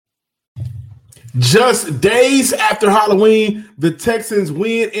Just days after Halloween, the Texans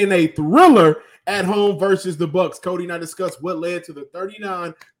win in a thriller at home versus the Bucs. Cody and I discussed what led to the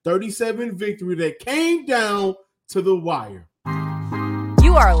 39-37 victory that came down to the wire.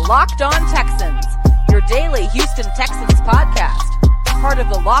 You are Locked On Texans, your daily Houston Texans podcast. Part of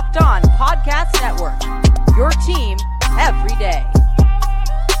the Locked On Podcast Network, your team every day.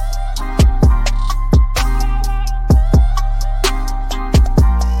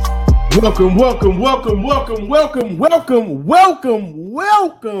 Welcome,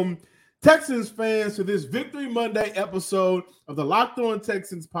 Texans fans, to this Victory Monday episode of the Locked On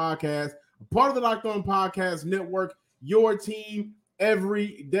Texans podcast, a part of the Locked On Podcast Network, your team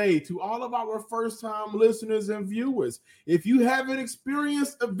every day. To all of our first-time listeners and viewers, if you haven't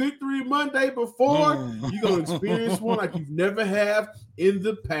experienced a Victory Monday before, you're going to experience one like you've never have in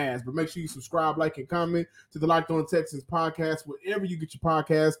the past. But make sure you subscribe, like, and comment to the Locked On Texans podcast wherever you get your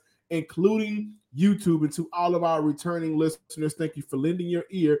podcasts, including YouTube. And to all of our returning listeners, thank you for lending your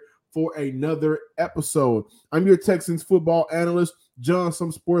ear for another episode. I'm your Texans football analyst, John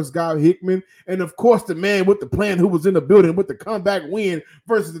Some Sports Guy Hickman, and of course the man with the plan who was in the building with the comeback win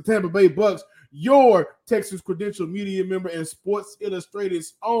versus the Tampa Bay Bucks, your Texans credential media member and Sports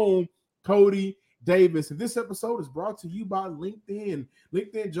Illustrated's own Cody Davis. And this episode is brought to you by LinkedIn.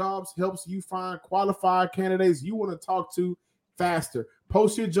 LinkedIn Jobs helps you find qualified candidates you want to talk to faster.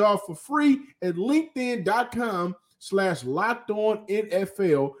 Post your job for free at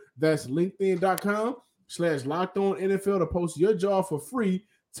linkedin.com/LockedOnNFL. That's linkedin.com/LockedOnNFL to post your job for free.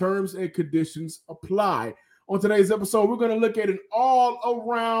 Terms and conditions apply. On today's episode, we're going to look at an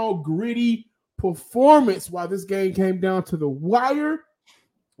all-around gritty performance while this game came down to the wire.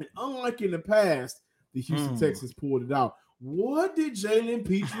 And unlike in the past, the Houston Texans pulled it out. What did Jalen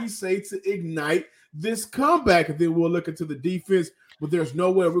Petrie say to ignite this comeback? And then we'll look into the defense, but there's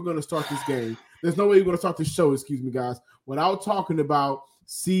no way we're going to start this game. There's no way we're going to start this show, guys, without talking about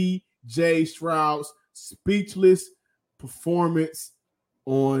C.J. Stroud's speechless performance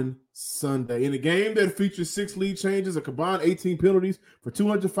on Sunday. In a game that features 6 lead changes, a combined 18 penalties for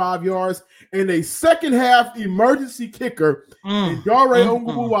 205 yards, and a second-half emergency kicker in Dare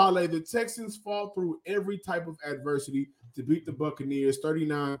Ogunbowale, the Texans fought through every type of adversity to beat the Buccaneers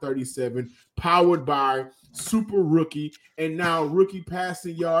 39-37, powered by super rookie and now rookie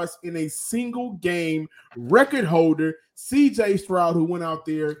passing yards in a single game record holder, C.J. Stroud, who went out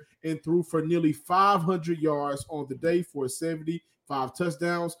there and threw for nearly 500 yards on the day for 75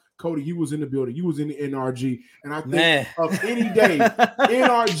 touchdowns. Cody, you was in the building. You was in the NRG. And I think of any day,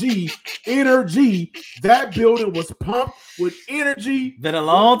 energy, that building was pumped with energy. Been a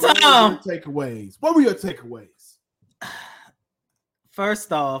long time. What were your takeaways?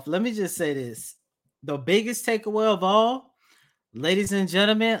 First off, let me just say this. The biggest takeaway of all, ladies and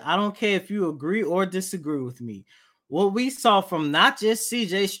gentlemen, I don't care if you agree or disagree with me. What we saw from not just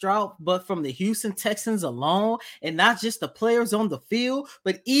C.J. Stroud, but from the Houston Texans alone, and not just the players on the field,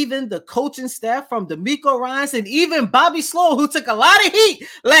 but even the coaching staff from DeMeco Ryans and even Bobby Slow, who took a lot of heat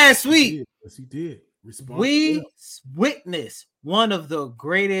last week. Yes, he did. We witnessed one of the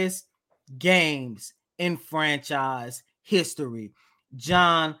greatest games in franchise history.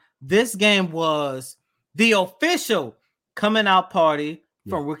 John, this game was the official coming out party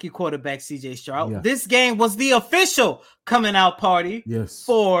for rookie quarterback C.J. Stroud. Yeah. This game was the official coming out party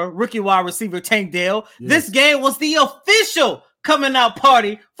for rookie wide receiver Tank Dell. Yes. This game was the official coming out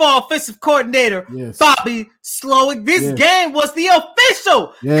party for offensive coordinator Bobby Slowick. This game was the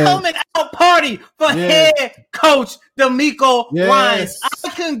official coming out party for head coach DeMeco Ryans. I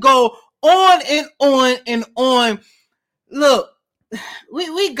can go on and on and on. Look,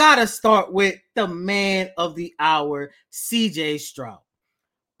 we got to start with the man of the hour, C.J. Stroud.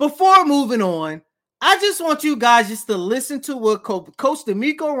 Before moving on, I just want you guys just to listen to what Coach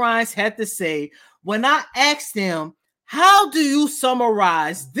DeMeco Ryans had to say when I asked him, how do you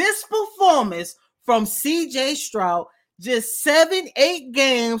summarize this performance from C.J. Stroud just 7-8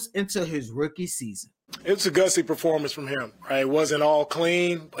 games into his rookie season? It's a gutsy performance from him, right? It wasn't all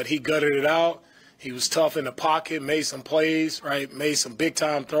clean, but he gutted it out. He was tough in the pocket, made some plays, right? Made some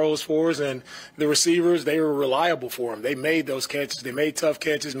big-time throws for us. And the receivers, they were reliable for him. They made those catches. They made tough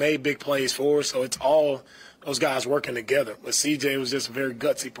catches, made big plays for us. So it's all those guys working together. But CJ was just a very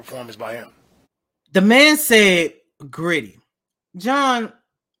gutsy performance by him. The man said gritty. John,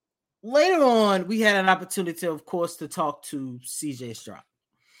 later on, we had an opportunity, of course, to talk to C.J. Stroud.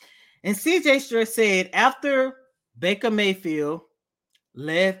 And C.J. Stroud said after Baker Mayfield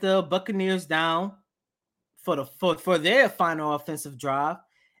led the Buccaneers down for their final offensive drive,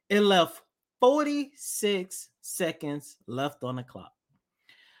 it left 46 seconds left on the clock.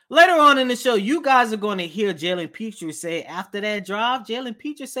 Later on in the show, you guys are going to hear Jalen Petrie say after that drive, Jalen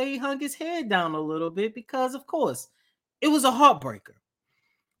Petrie say he hung his head down a little bit because, of course, it was a heartbreaker.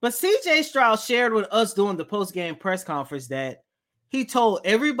 But CJ Stroud shared with us during the post-game press conference that he told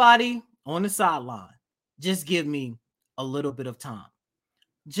everybody on the sideline, just give me a little bit of time.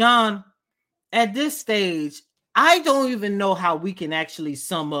 John, at this stage, I don't even know how we can actually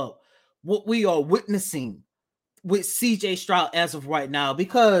sum up what we are witnessing with CJ Stroud as of right now,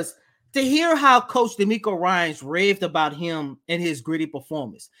 because to hear how Coach DeMeco Ryans raved about him and his gritty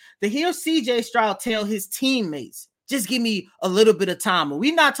performance, to hear CJ Stroud tell his teammates, just give me a little bit of time. And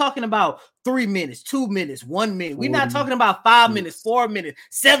we're not talking about 3 minutes, 2 minutes, 1 minute. We're not talking about 5 minutes, 4 minutes,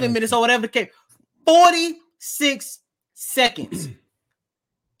 7 minutes, or whatever the case. 46 seconds.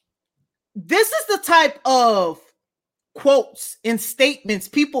 This is the type of quotes and statements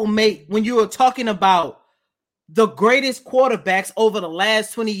people make when you are talking about the greatest quarterbacks over the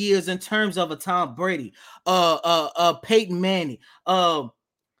last 20 years in terms of a Tom Brady, Peyton Manning,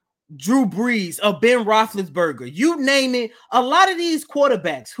 Drew Brees, Ben Roethlisberger, you name it. A lot of these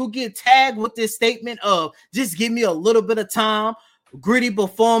quarterbacks who get tagged with this statement of just give me a little bit of time, gritty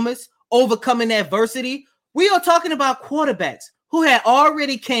performance, overcoming adversity. We are talking about quarterbacks who had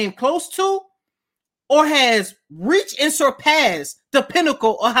already came close to or has reached and surpassed the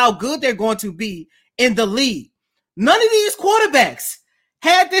pinnacle of how good they're going to be in the league. None of these quarterbacks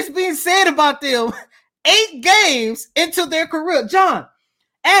had this being said about them 8 games into their career. John,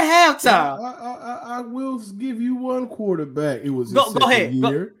 at halftime, I will give you one quarterback. It was his go ahead.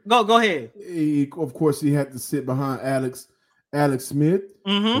 year. Go ahead. Of course, he had to sit behind Alex Smith.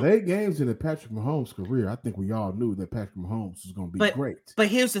 Mm-hmm. 8 games in the Patrick Mahomes career. I think we all knew that Patrick Mahomes was going to be great. But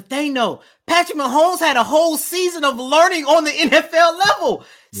here's the thing, though. Patrick Mahomes had a whole season of learning on the NFL level.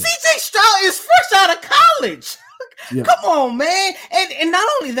 Yeah. CJ Stroud is fresh out of college. Yeah. Come on, man. And not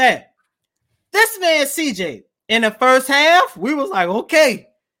only that, this man CJ, in the first half, we was like, okay,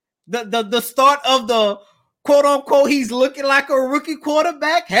 the start of the quote unquote, he's looking like a rookie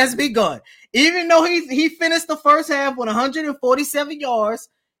quarterback has begun. Even though he finished the first half with 147 yards,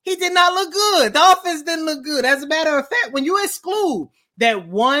 he did not look good. The offense didn't look good. As a matter of fact, when you exclude that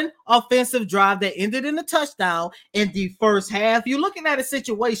one offensive drive that ended in a touchdown in the first half, you're looking at a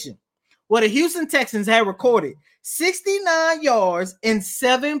situation where the Houston Texans had recorded 69 yards in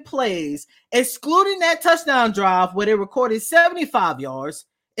 7 plays, excluding that touchdown drive where they recorded 75 yards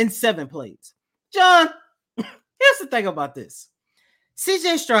in 7 plays. John, here's the thing about this.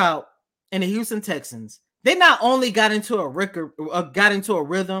 CJ Stroud and the Houston Texans, they not only got into a rhythm,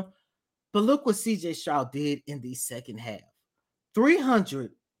 but look what CJ Stroud did in the second half.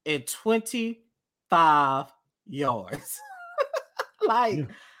 325 yards. Like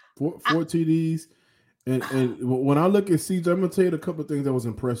 4 TDs. And when I look at CJ, I'm going to tell you a couple of things that was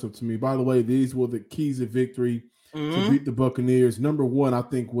impressive to me. By the way, these were the keys of victory to beat the Buccaneers. Number one, I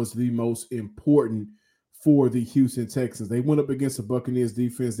think, was the most important for the Houston Texans. They went up against the Buccaneers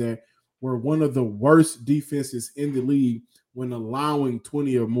defense that were one of the worst defenses in the league when allowing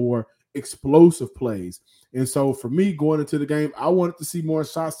 20 or more explosive plays. And so for me going into the game, I wanted to see more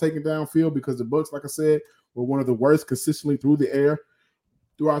shots taken downfield because the Bucs, like I said, were one of the worst consistently through the air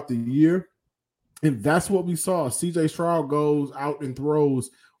throughout the year. And that's what we saw. CJ Stroud goes out and throws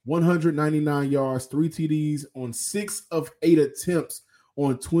 199 yards, 3 TDs on 6 of 8 attempts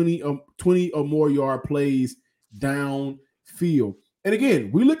on 20 or more yard plays downfield. And again,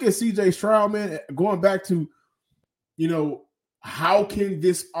 we look at CJ Stroud, man, going back to, how can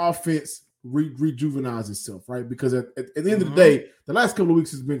this offense rejuvenize itself, right? Because at the end of the day, the last couple of weeks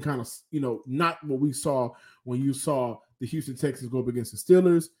has been kind of, not what we saw when you saw the Houston Texans go up against the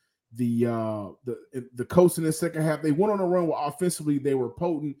Steelers. The Colts in the second half, they went on a run where offensively they were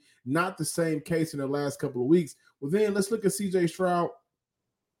potent. Not the same case in the last couple of weeks. Well, then let's look at CJ Stroud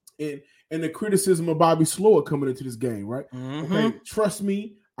and the criticism of Bobby Slower coming into this game, right? Okay, trust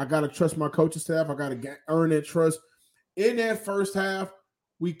me. I got to trust my coaching staff. I got to earn that trust. In that first half,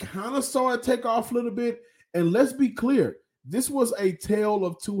 we kind of saw it take off a little bit. And let's be clear, this was a tale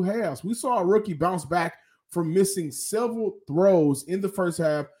of 2 halves. We saw a rookie bounce back from missing several throws in the first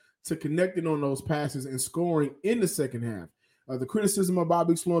half to connecting on those passes and scoring in the second half. The criticism of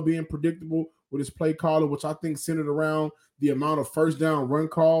Bobby Sloan being predictable with his play calling, which I think centered around the amount of first down run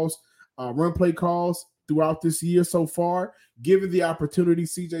play calls throughout this year so far. Given the opportunity,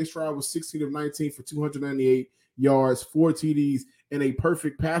 CJ Stroud was 16 of 19 for 298 yards, 4 TDs, and a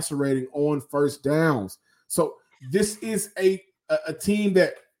perfect passer rating on first downs. So this is a team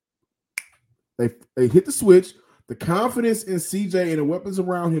that they hit the switch. The confidence in CJ and the weapons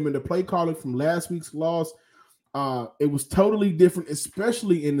around him and the play calling from last week's loss It was totally different,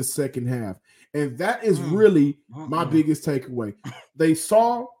 especially in the second half. And that is really my biggest takeaway. They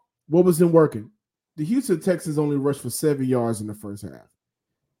saw what wasn't working. The Houston Texans only rushed for 7 yards in the first half.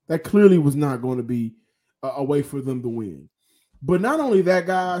 That clearly was not going to be a way for them to win. But not only that,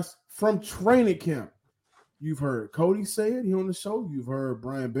 guys, from training camp, you've heard Cody say it here on the show. You've heard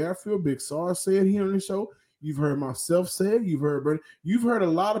Brian Bearfield, Big Sar say it here on the show. You've heard myself say it. You've heard a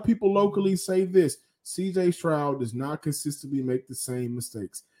lot of people locally say this. CJ Stroud does not consistently make the same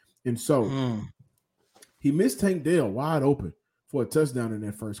mistakes. And so he missed Tank Dell wide open for a touchdown in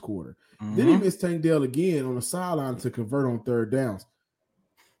that first quarter. Then he missed Tank Dell again on the sideline to convert on third downs.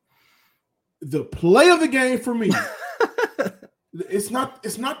 The play of the game for me, it's not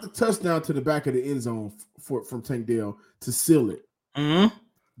the touchdown to the back of the end zone from Tank Dell to seal it.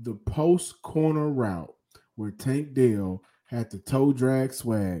 The post corner route where Tank Dell had the toe drag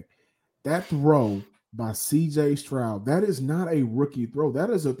swag. That throw by CJ Stroud, that is not a rookie throw. That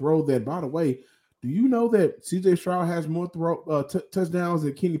is a throw that, by the way, do you know that CJ Stroud has more touchdowns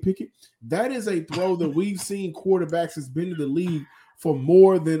than Kenny Pickett? That is a throw that we've seen quarterbacks that's been in the league for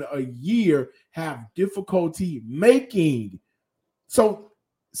more than a year have difficulty making. So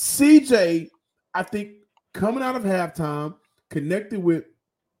CJ, I think, coming out of halftime, connected with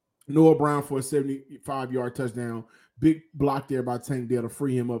Noah Brown for a 75-yard touchdown. Big block there by Tank Dell to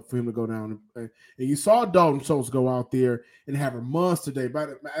free him up for him to go down. And you saw Dalton Schultz go out there and have a monster day.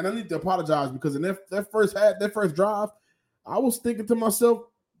 And I need to apologize because in that first drive, I was thinking to myself,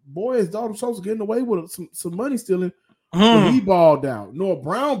 boy, is Dalton Schultz getting away with some money stealing? But he balled out. Noah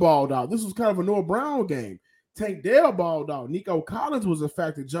Brown balled out. This was kind of a Noah Brown game. Tank Dell balled out. Nico Collins was a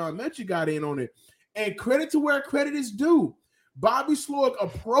factor. John Mechie got in on it. And credit to where credit is due. Bobby Slowick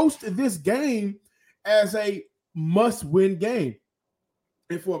approached this game as a must-win game.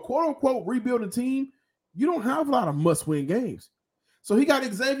 And for a quote-unquote rebuilding team, you don't have a lot of must-win games. So he got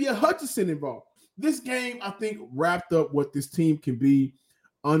Xavier Hutchinson involved. This game, I think, wrapped up what this team can be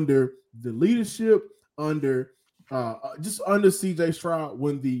under the leadership, under CJ Stroud,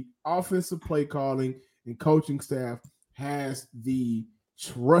 when the offensive play calling and coaching staff has the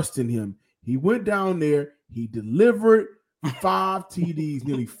trust in him. He went down there, he delivered 5 TDs,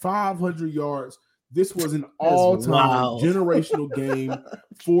 nearly 500 yards. This was an all-time generational game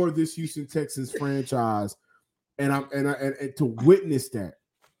for this Houston Texans franchise. And to witness that,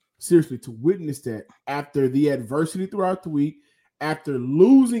 seriously, to witness that after the adversity throughout the week, after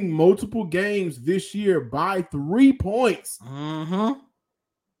losing multiple games this year by 3 points,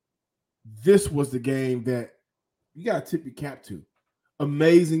 this was the game that you got to tip your cap to.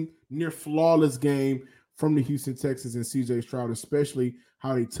 Amazing, near flawless game from the Houston Texans and CJ Stroud, especially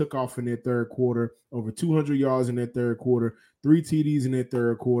how they took off in their third quarter, over 200 yards in their third quarter, 3 TDs in their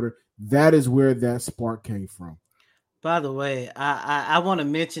third quarter. That is where that spark came from. By the way, I want to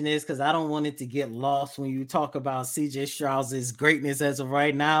mention this because I don't want it to get lost when you talk about CJ Stroud's greatness as of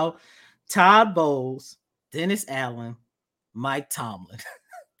right now. Todd Bowles, Dennis Allen, Mike Tomlin.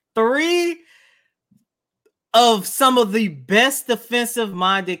 3 of some of the best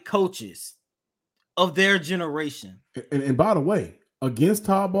defensive-minded coaches of their generation. And by the way, against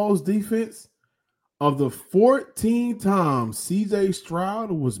Todd Bowles' defense, of the 14 times CJ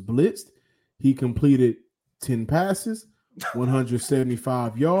Stroud was blitzed, he completed 10 passes,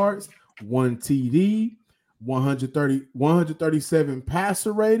 175 yards, 1 TD, 137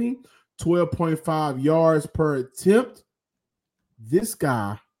 passer rating, 12.5 yards per attempt. This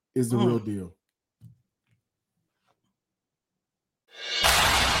guy is the real deal.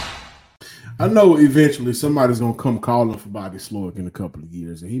 I know eventually somebody's going to come calling for Bobby Slowick in a couple of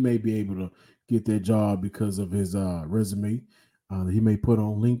years, and he may be able to get that job because of his resume that he may put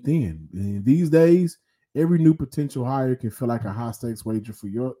on LinkedIn. And these days, every new potential hire can feel like a high-stakes wager for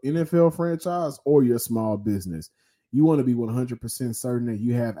your NFL franchise or your small business. You want to be 100% certain that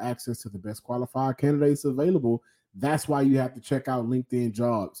you have access to the best qualified candidates available. That's why you have to check out LinkedIn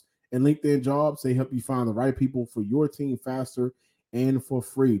Jobs. And LinkedIn Jobs, they help you find the right people for your team faster and for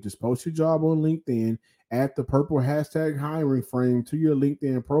free. Just post your job on LinkedIn, add the purple hashtag hiring frame to your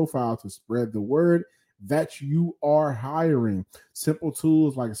LinkedIn profile to spread the word that you are hiring. Simple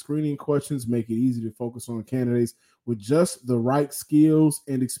tools like screening questions make it easy to focus on candidates with just the right skills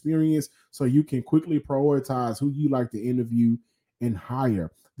and experience so you can quickly prioritize who you like to interview and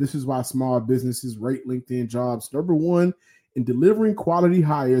hire. This is why small businesses rate LinkedIn Jobs #1 in delivering quality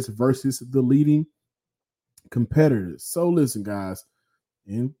hires versus the leading competitors. So listen, guys,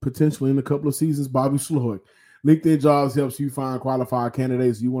 and potentially in a couple of seasons, Bobby Slowick, LinkedIn Jobs helps you find qualified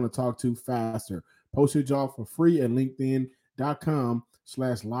candidates you want to talk to faster. Post your job for free at linkedin.com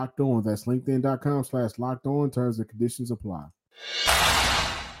LinkedIn.com/lockedon. That's LinkedIn.com/lockedon. Terms and conditions apply.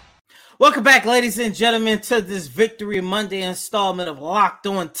 Welcome back, ladies and gentlemen, to this Victory Monday installment of Locked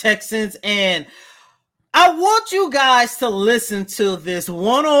On Texans. And I want you guys to listen to this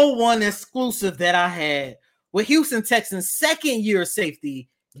 101 exclusive that I had with Houston Texans second-year safety,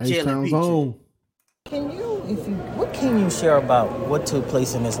 Jalen Beecher. What can you share about what took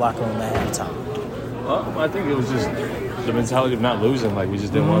place in this locker room at halftime? I think it was just the mentality of not losing. Like, we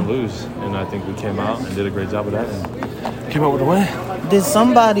just didn't want to lose. And I think we came out and did a great job of that and came out with a win. Did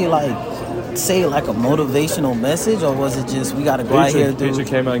somebody, say, a motivational message, or was it just we got to go out here and do? Beecher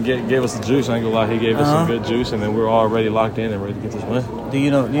came out and gave us the juice. I ain't gonna lie, he gave us some good juice, and then we're already locked in and ready to get this win. Do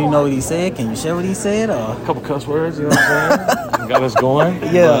you know what he said? Can you share what he said? Or? A couple cuss words, you know what I'm saying? Got us going.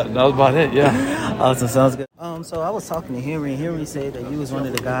 Yeah. But that was about it, yeah. Awesome, sounds good. So I was talking to Henry, and Henry said that you was one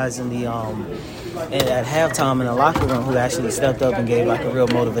of the guys in the at halftime in the locker room who actually stepped up and gave a real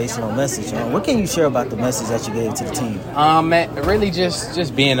motivational message. What can you share about the message that you gave to the team? Man, really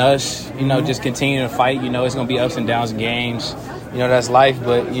just being us, just continuing to fight. It's gonna be ups and downs in games. That's life,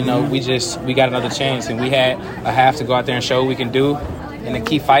 but we got another chance, and we had a half to go out there and show what we can do and to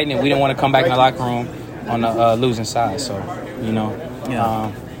keep fighting, and we didn't want to come back in the locker room on the losing side. So,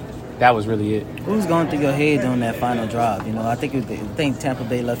 that was really it. What was going through your head on that final drive? I think Tampa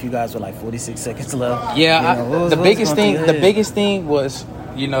Bay left you guys with 46 seconds left. Yeah, the biggest thing was,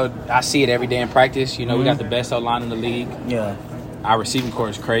 I see it every day in practice. We got the best O-line in the league. Yeah. Our receiving core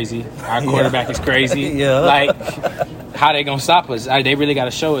is crazy. Our quarterback is crazy. Yeah. How they gonna stop us? They really got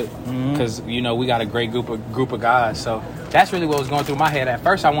to show it because we got a great group of guys. So that's really what was going through my head. At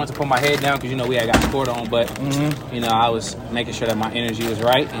first, I wanted to put my head down because we had got scored on, but I was making sure that my energy was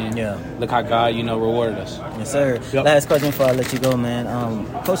right. And look how God rewarded us. Yes, sir. Yep. Last question before I let you go, man.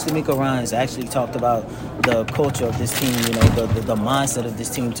 Coach D'Amico Ryans actually talked about the culture of this team. The mindset of this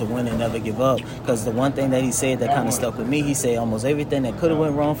team to win and never give up. Because the one thing that he said that kind of stuck with me, he said almost everything that could have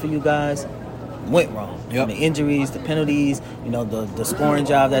went wrong for you guys went wrong. Yep. The injuries, the penalties, the scoring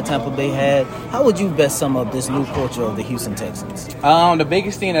job that Tampa Bay had. How would you best sum up this new culture of the Houston Texans? The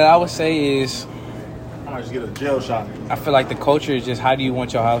biggest thing that I would say is I might just get a jail shot. I feel like the culture is just how do you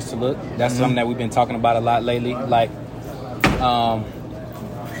want your house to look? That's something that we've been talking about a lot lately. At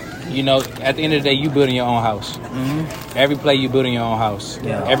the end of the day, you building your own house. Every play you building your own house.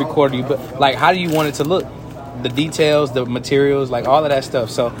 Yeah. Every quarter you how do you want it to look? The details, the materials, all of that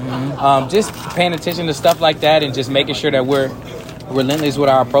stuff. So just paying attention to stuff like that and just making sure that we're relentless with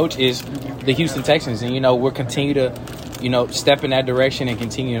our approach is the Houston Texans. And, we'll continue to, step in that direction and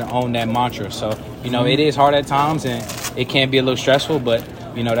continue to own that mantra. So, it is hard at times and it can be a little stressful, but,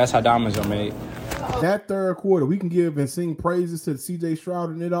 that's how diamonds are made. That third quarter, we can give and sing praises to CJ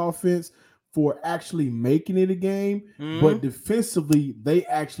Stroud and that offense for actually making it a game, but defensively, they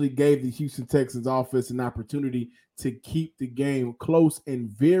actually gave the Houston Texans offense an opportunity to keep the game close and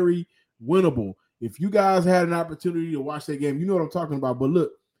very winnable. If you guys had an opportunity to watch that game, you know what I'm talking about. But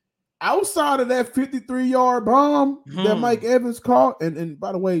look, outside of that 53-yard bomb that Mike Evans caught, and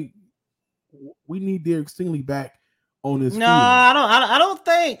by the way, we need Derek Stingley back on this field. I don't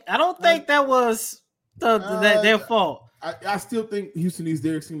think that was their fault. I still think Houston needs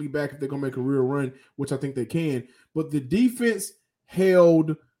Derek Stingley back if they're going to make a real run, which I think they can. But the defense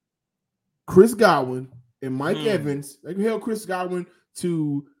held Chris Godwin and Mike Evans. They held Chris Godwin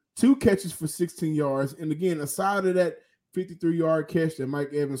to 2 catches for 16 yards. And again, aside of that 53-yard catch that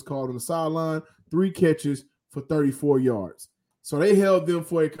Mike Evans called on the sideline, 3 catches for 34 yards. So they held them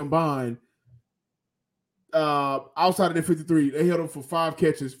for a combined, outside of the 53, they held them for 5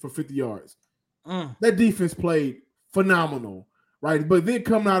 catches for 50 yards. That defense played phenomenal, right? But then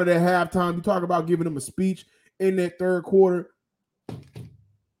coming out of that halftime, you talk about giving them a speech in that third quarter.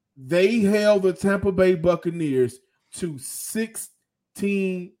 They held the Tampa Bay Buccaneers to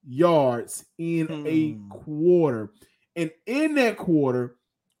 16 yards in a quarter. And in that quarter,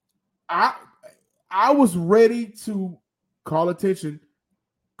 I was ready to call attention.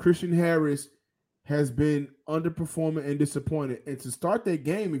 Christian Harris has been underperforming and disappointed. And to start that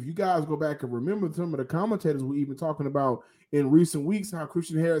game, if you guys go back and remember, some of the commentators were even talking about in recent weeks how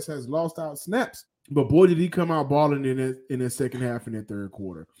Christian Harris has lost out snaps. But boy, did he come out balling in the second half in that third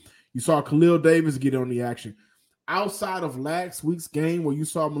quarter. You saw Khalil Davis get on the action. Outside of last week's game where you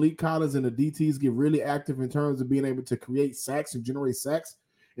saw Malik Collins and the DTs get really active in terms of being able to create sacks and generate sacks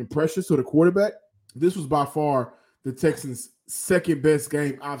and pressure to the quarterback, this was by far the Texans' second best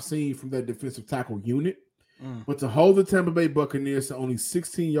game I've seen from that defensive tackle unit. But to hold the Tampa Bay Buccaneers to only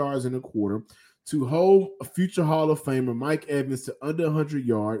 16 yards in a quarter, to hold a future Hall of Famer Mike Evans to under 100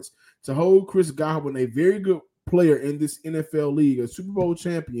 yards, to hold Chris Godwin, a very good player in this NFL league, a Super Bowl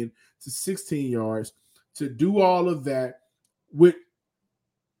champion, to 16 yards, to do all of that with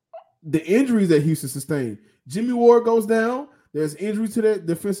the injuries that Houston sustained. Jimmy Ward goes down. There's injury to that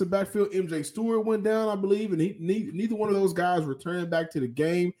defensive backfield. MJ Stewart went down, I believe, and neither one of those guys returned back to the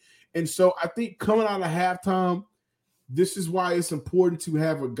game. And so I think coming out of halftime, this is why it's important to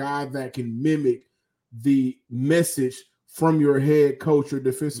have a guy that can mimic the message from your head coach or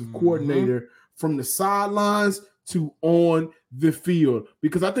defensive coordinator from the sidelines to on the field.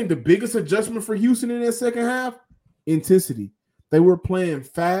 Because I think the biggest adjustment for Houston in that second half, intensity. They were playing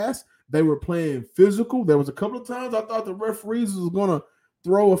fast. They were playing physical. There was a couple of times I thought the referees was going to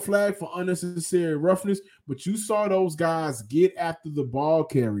throw a flag for unnecessary roughness, but you saw those guys get after the ball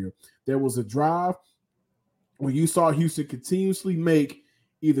carrier. There was a drive where you saw Houston continuously make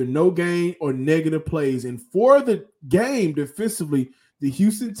either no gain or negative plays. And for the game defensively, the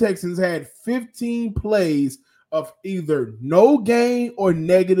Houston Texans had 15 plays of either no gain or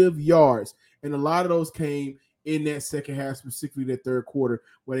negative yards. And a lot of those came in that second half, specifically that third quarter,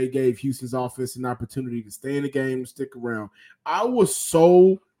 where they gave Houston's offense an opportunity to stay in the game and stick around. I was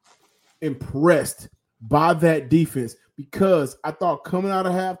so impressed by that defense because I thought coming out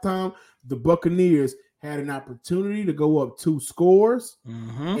of halftime, the Buccaneers had an opportunity to go up 2 scores.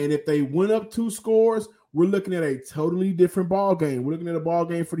 And if they went up 2 scores, we're looking at a totally different ball game. We're looking at a ball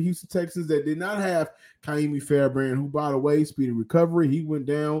game for the Houston Texans that did not have Kaimi Fairbairn, who, by the way, speedy recovery. He went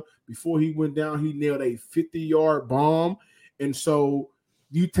down. Before he went down, he nailed a 50-yard bomb. And so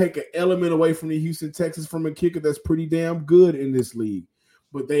you take an element away from the Houston Texans from a kicker that's pretty damn good in this league.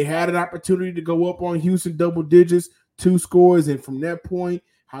 But they had an opportunity to go up on Houston double digits, 2 scores. And from that point,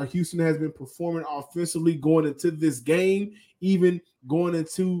 how Houston has been performing offensively going into this game, even going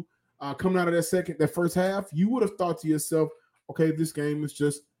into coming out of that first half, you would have thought to yourself, okay, this game is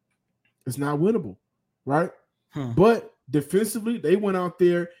it's not winnable, right? But defensively, they went out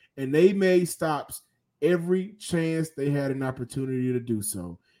there and they made stops every chance they had an opportunity to do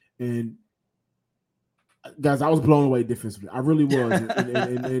so. And guys, I was blown away defensively. I really was. and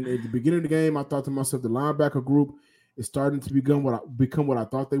at the beginning of the game, I thought to myself, the linebacker group is starting to become what I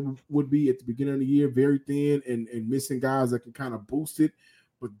thought they would be at the beginning of the year, very thin and missing guys that can kind of boost it.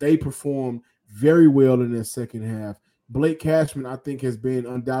 But they performed very well in their second half. Blake Cashman, I think, has been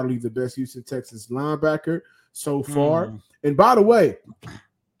undoubtedly the best Houston Texans linebacker so far. And by the way,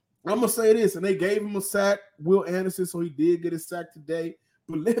 I'm going to say this, and they gave him a sack, Will Anderson, so he did get a sack today.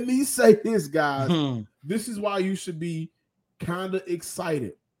 But let me say this, guys. This is why you should be kind of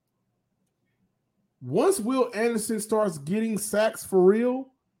excited. Once Will Anderson starts getting sacks for real,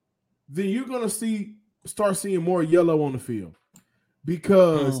 then you're going to start seeing more yellow on the field.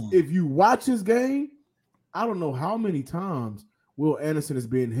 Because if you watch his game, I don't know how many times Will Anderson is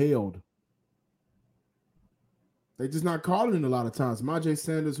being held. They're just not calling it a lot of times. Myjai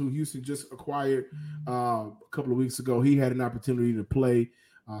Sanders, who Houston just acquired a couple of weeks ago, he had an opportunity to play.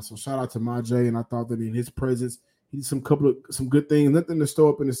 So shout out to Myjai, and I thought that in his presence, he did some good things. Nothing to show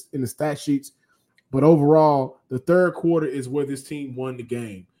up in the stat sheets, but overall, the third quarter is where this team won the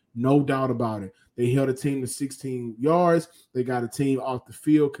game. No doubt about it. They held a team to 16 yards. They got a team off the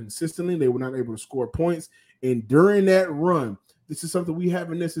field consistently. They were not able to score points. And during that run, this is something we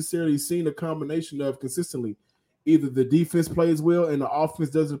haven't necessarily seen a combination of consistently. Either the defense plays well and the offense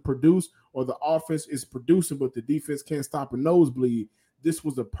doesn't produce, or the offense is producing, but the defense can't stop a nosebleed. This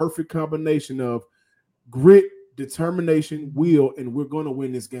was a perfect combination of grit, determination, will, and we're going to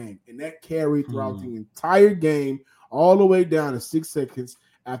win this game. And that carried throughout the entire game, all the way down to 6 seconds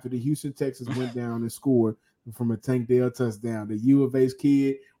after the Houston Texans went down and scored from a Tank Dell touchdown. The U of H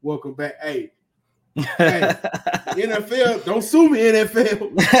kid, welcome back. Hey, NFL, don't sue me,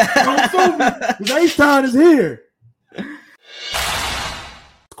 NFL. Don't sue me, because H-Town is here.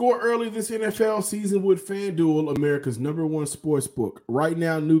 Score early this NFL season with FanDuel, America's #1 sports book. Right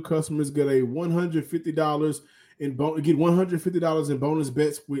now, new customers get a $150 in bonus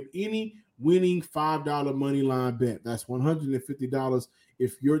bets with any winning $5 money line bet. That's $150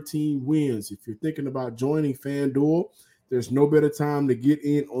 if your team wins. If you're thinking about joining FanDuel, there's no better time to get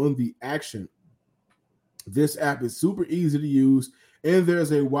in on the action. This app is super easy to use, and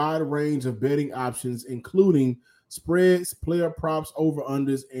there's a wide range of betting options, including spreads, player props,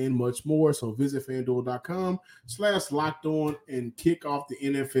 over-unders, and much more. So visit FanDuel.com/lockedon and kick off the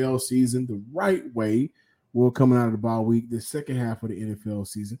NFL season the right way. We're coming out of the bye week, the second half of the NFL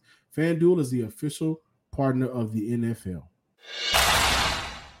season. FanDuel is the official partner of the NFL.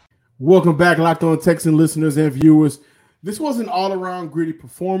 Welcome back, Locked On Texan listeners and viewers. This was an all-around gritty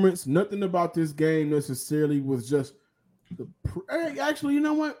performance. Nothing about this game necessarily was just Actually, you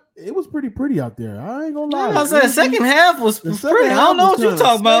know what? It was pretty out there. I ain't gonna lie. I said the second half was pretty. I don't know what you're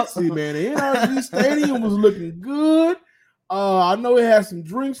talking about. Man, the NRG Stadium was looking good. I know it had some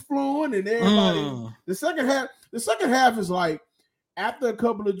drinks flowing, and everybody. The second half is like after a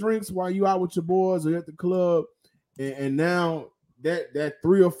couple of drinks while you out with your boys or at the club, and now that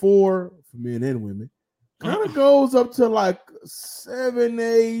 3 or 4 for men and women kind of goes up to like 7,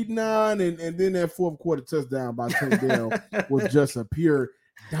 8, 9, and then that fourth quarter touchdown by Tank Dell was just a pure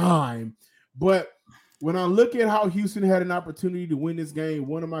dime. But when I look at how Houston had an opportunity to win this game,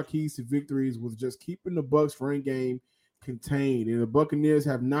 one of my keys to victories was just keeping the Bucs run game contained. And the Buccaneers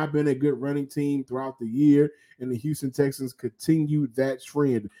have not been a good running team throughout the year, and the Houston Texans continued that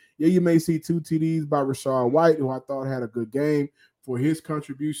trend. Yeah, you may see 2 TDs by Rachaad White, who I thought had a good game for his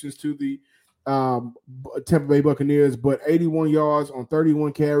contributions to the Tampa Bay Buccaneers, but 81 yards on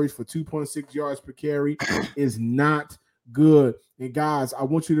 31 carries for 2.6 yards per carry is not good. And guys, I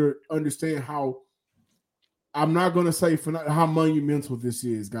want you to understand how I'm not going to say how monumental this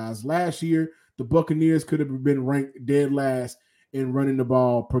is, guys. Last year, the Buccaneers could have been ranked dead last in running the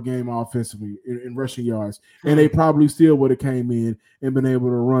ball per game offensively in rushing yards, and they probably still would have came in and been able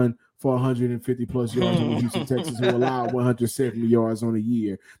to run for 150 plus yards on the Houston Texans, who allowed 170 yards on a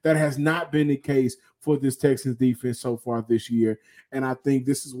year. That has not been the case for this Texans defense so far this year. And I think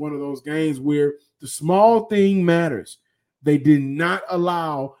this is one of those games where the small thing matters. They did not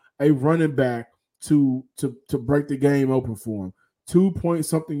allow a running back to break the game open for him.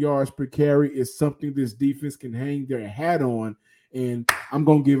 2-point-something yards per carry is something this defense can hang their hat on. And I'm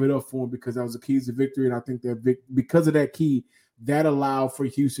going to give it up for him because that was the keys to victory. And I think that because of that key, that allowed for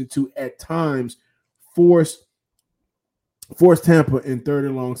Houston to, at times, force Tampa in 3rd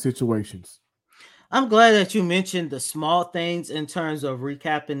and long situations. I'm glad that you mentioned the small things in terms of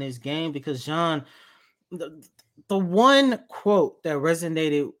recapping this game because, John, the one quote that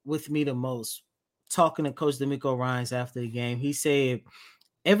resonated with me the most, talking to Coach D'Amico Ryans after the game, he said,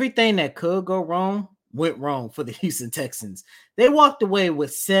 everything that could go wrong went wrong for the Houston Texans. They walked away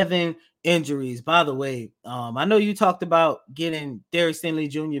with 7 injuries. By the way, I know you talked about getting Derek Stingley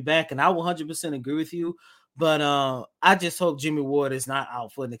Jr. back, and I will 100% agree with you, but I just hope Jimmy Ward is not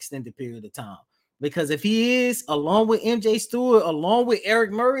out for an extended period of time, because if he is, along with MJ Stewart, along with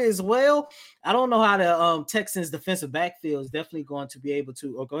Eric Murray as well, I don't know how the Texans defensive backfield is definitely going to be able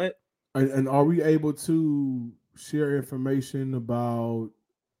to. Oh, go ahead. And are we able to share information about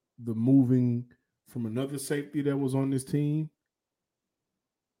the moving from another safety that was on this team?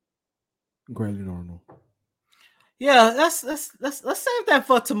 Grayling Arnold. Yeah, let's save that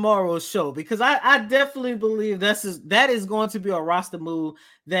for tomorrow's show, because I definitely believe that is going to be a roster move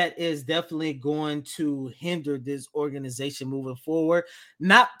that is definitely going to hinder this organization moving forward.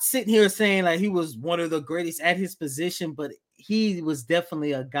 Not sitting here saying like he was one of the greatest at his position, but he was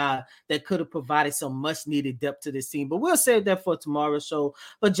definitely a guy that could have provided some much needed depth to this team. But we'll save that for tomorrow's show.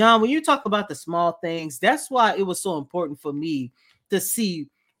 But John, when you talk about the small things, that's why it was so important for me to see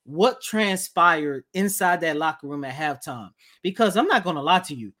what transpired inside that locker room at halftime. Because I'm not going to lie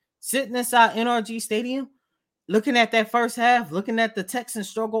to you, sitting inside NRG Stadium, looking at that first half, looking at the Texans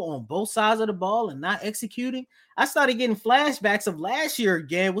struggle on both sides of the ball and not executing, I started getting flashbacks of last year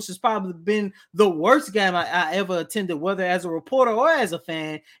again, which has probably been the worst game I ever attended, whether as a reporter or as a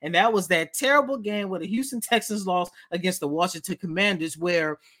fan. And that was that terrible game where the Houston Texans lost against the Washington Commanders,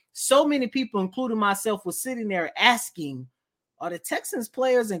 where so many people, including myself, was sitting there asking, are the Texans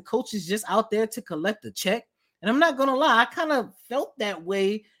players and coaches just out there to collect a check? And I'm not going to lie, I kind of felt that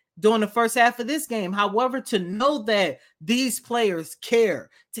way during the first half of this game. However, to know that these players care,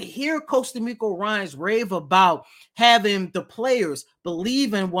 to hear Coach D'Amico Ryans rave about having the players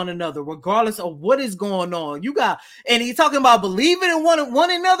believe in one another, regardless of what is going on. And he's talking about believing in one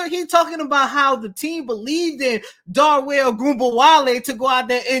another. He's talking about how the team believed in Darwell Grunbawale to go out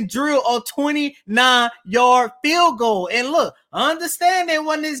there and drill a 29-yard field goal. And look, I understand they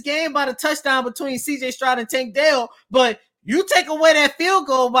won this game by the touchdown between CJ Stroud and Tank Dell, but you take away that field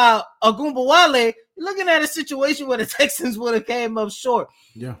goal by Ogunbowale, you're looking at a situation where the Texans would have came up short.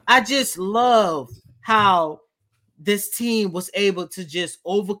 Yeah, I just love how this team was able to just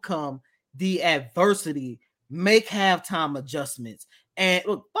overcome the adversity, make halftime adjustments. And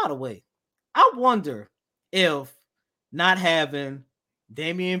look, by the way, I wonder if not having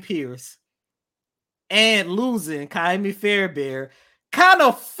Dameon Pierce and losing Kaimi Fairbairn kind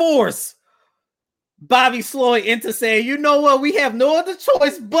of forced Bobby Sloyd into saying, you know what, we have no other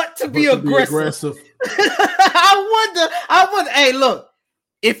choice but to be aggressive. Be aggressive. I wonder, hey, look,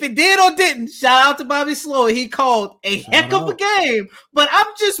 if it did or didn't, shout out to Bobby Slow. He called a heck of a game. But I'm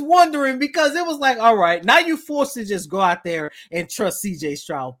just wondering because it was like, all right, now you forced to just go out there and trust CJ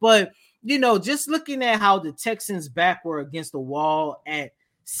Stroud. But, just looking at how the Texans' back were against the wall at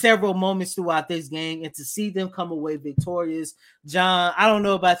several moments throughout this game and to see them come away victorious. John, I don't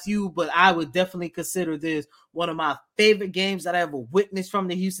know about you, but I would definitely consider this one of my favorite games that I ever witnessed from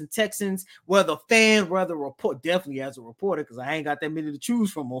the Houston Texans, whether fan, whether report, definitely as a reporter, because I ain't got that many to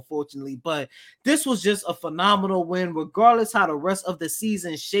choose from, unfortunately. But this was just a phenomenal win, regardless how the rest of the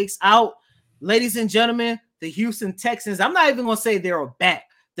season shakes out. Ladies and gentlemen, the Houston Texans, I'm not even going to say they're back.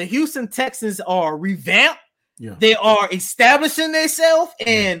 The Houston Texans are revamped. Yeah. They are establishing themselves,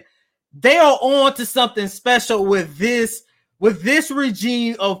 and they are on to something special with this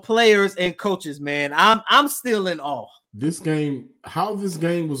regime of players and coaches. Man, I'm still in awe. How this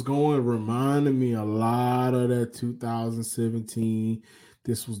game was going reminded me a lot of that 2017.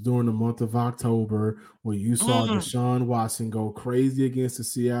 This was during the month of October where you saw Deshaun Watson go crazy against the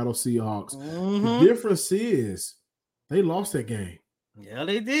Seattle Seahawks. The difference is they lost that game. Yeah,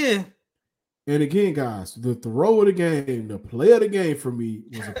 they did. And again, guys, the throw of the game, the play of the game for me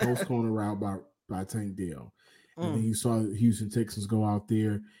was a post corner route by Tank Dell. And then you saw the Houston Texans go out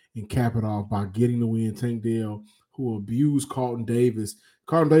there and cap it off by getting the win. Tank Dell, who abused Carlton Davis.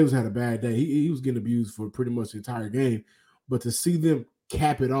 Carlton Davis had a bad day. He was getting abused for pretty much the entire game. But to see them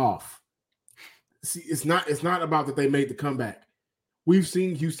cap it off, see, it's not about that they made the comeback. We've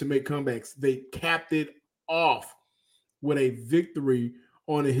seen Houston make comebacks. They capped it off with a victory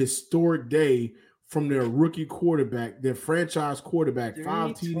on a historic day from their rookie quarterback, their franchise quarterback,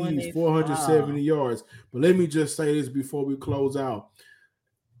 5 TDs, 470 yards. But let me just say this before we close out.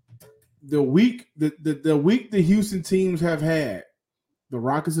 The week the Houston teams have had, the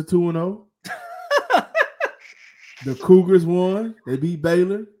Rockets are 2-0. The Cougars won. They beat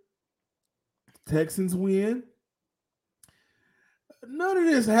Baylor. The Texans win. None of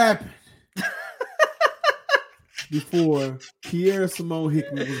this happened before Kiera Simone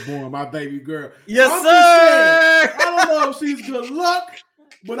Hickman was born, my baby girl. Yes, sir. I don't know if she's good luck,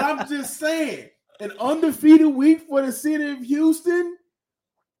 but I'm just saying, an undefeated week for the city of Houston.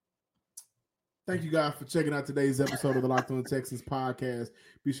 Thank you guys for checking out today's episode of the Locked On Texans podcast.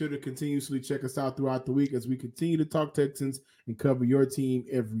 Be sure to continuously check us out throughout the week as we continue to talk Texans and cover your team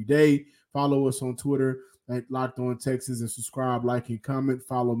every day. Follow us on Twitter at Locked On Texans and subscribe, like, and comment.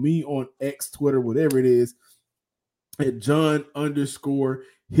 Follow me on X, Twitter, whatever it is, at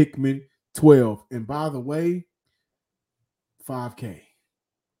John_Hickman12. And by the way, 5K.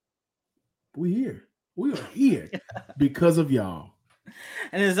 We are here because of y'all.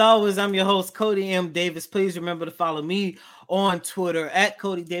 And as always, I'm your host, Cody M. Davis. Please remember to follow me on Twitter at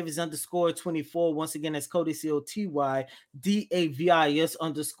CodyDavis_24. Once again, that's Cody CotyDavis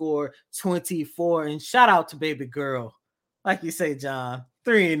 _24. And shout out to baby girl. Like you say, John,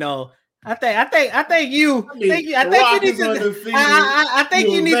 3-0. I think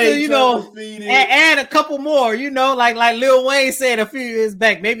you need to add a couple more, like Lil Wayne said a few years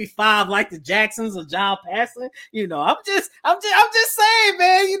back, maybe 5 like the Jacksons or John Passon. I'm just saying,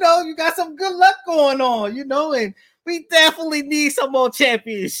 man, you got some good luck going on, and we definitely need some more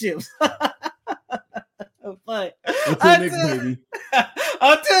championships. But until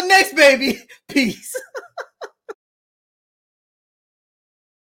next, baby. Peace.